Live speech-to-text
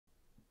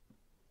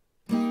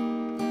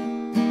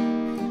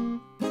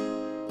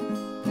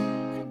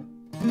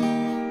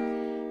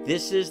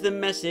This is the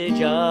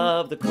message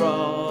of the cross.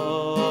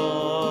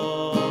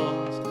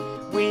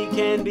 We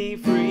can be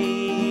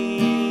free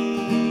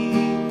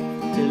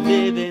to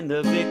live in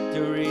the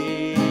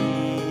victory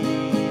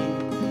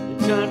and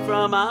turn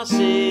from our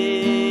sin.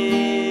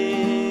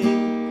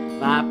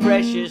 My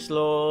precious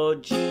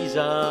Lord Jesus,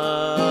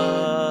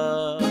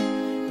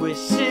 with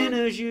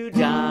sinners you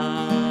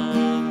died.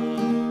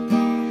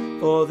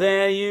 For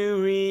there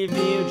you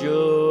revealed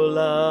your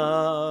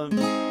love,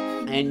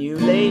 and you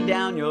laid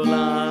down your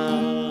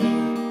life.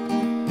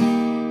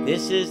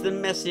 This is the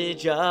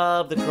message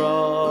of the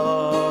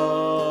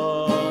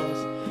cross.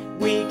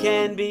 We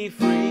can be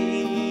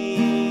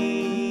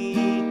free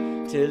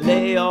to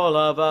lay all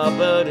of our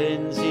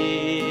burdens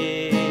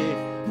here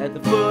at the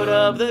foot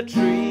of the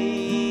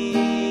tree.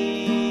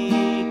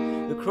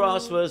 The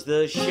cross was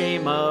the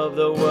shame of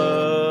the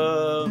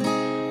world,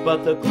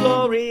 but the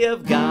glory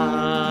of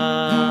God.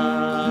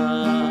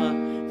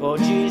 For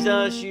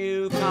Jesus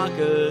you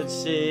conquered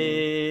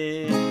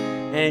sin,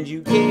 and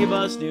you gave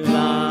us new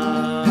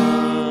life.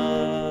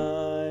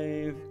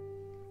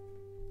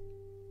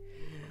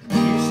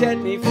 You set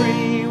me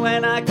free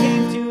when I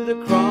came to the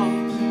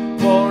cross,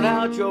 poured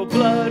out your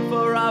blood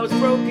for I was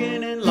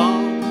broken and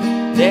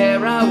lost.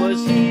 There I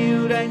was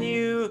healed and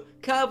you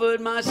covered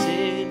my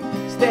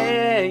sins.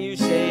 There you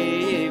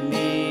saved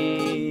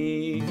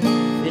me.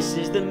 This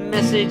is the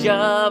message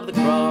of the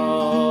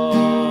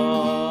cross.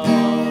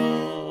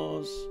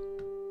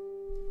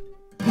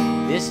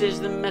 This is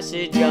the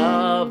message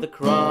of the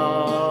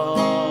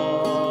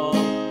cross.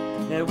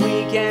 That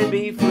we can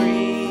be free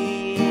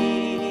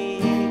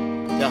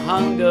to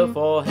hunger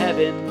for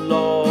heaven,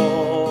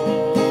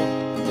 Lord,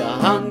 to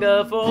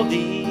hunger for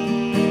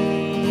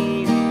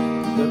thee.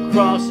 The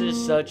cross is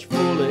such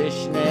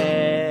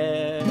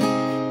foolishness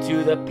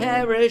to the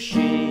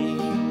perishing,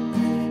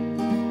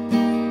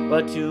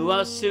 but to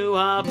us who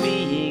are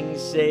being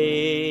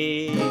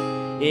saved,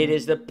 it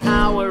is the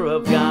power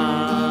of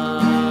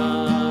God.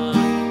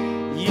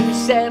 You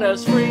set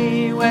us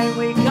free when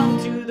we come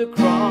to the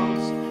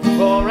cross.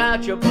 Pour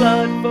out your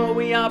blood, for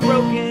we are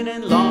broken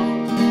and lost.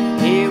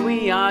 Here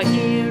we are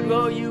healed,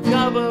 oh, you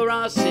cover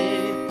our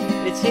sin.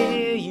 It's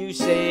here you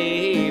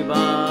save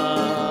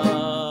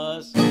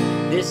us.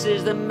 This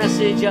is the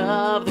message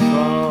of the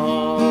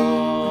cross.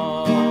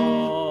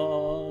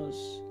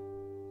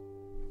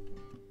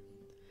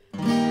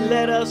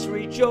 Let us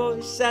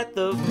rejoice at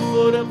the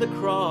foot of the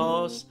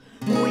cross.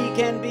 We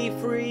can be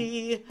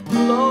free,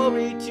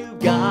 glory to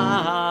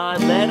God.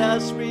 Let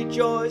us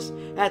rejoice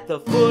at the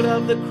foot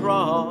of the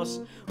cross.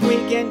 We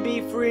can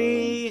be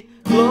free,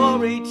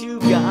 glory to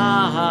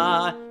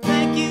God.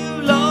 Thank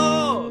you,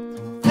 Lord.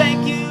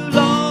 Thank you,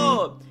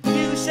 Lord.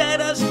 You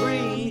set us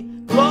free,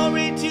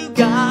 glory to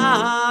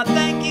God.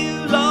 Thank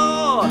you,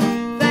 Lord.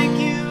 Thank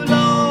you,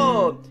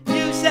 Lord.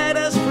 You set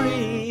us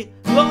free,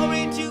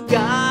 glory to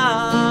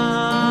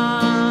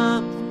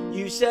God.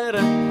 You set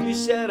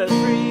us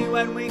free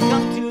when we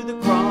come to the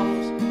cross.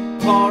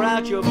 Pour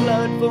out your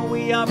blood, for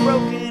we are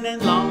broken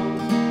and lost.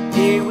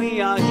 Here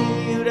we are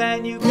healed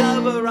and you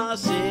cover our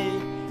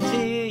sin.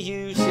 Here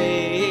you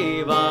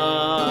save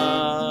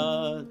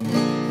us.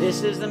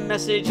 This is the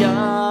message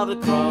of the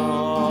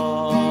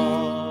cross.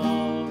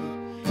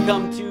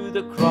 Come to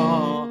the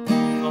cross.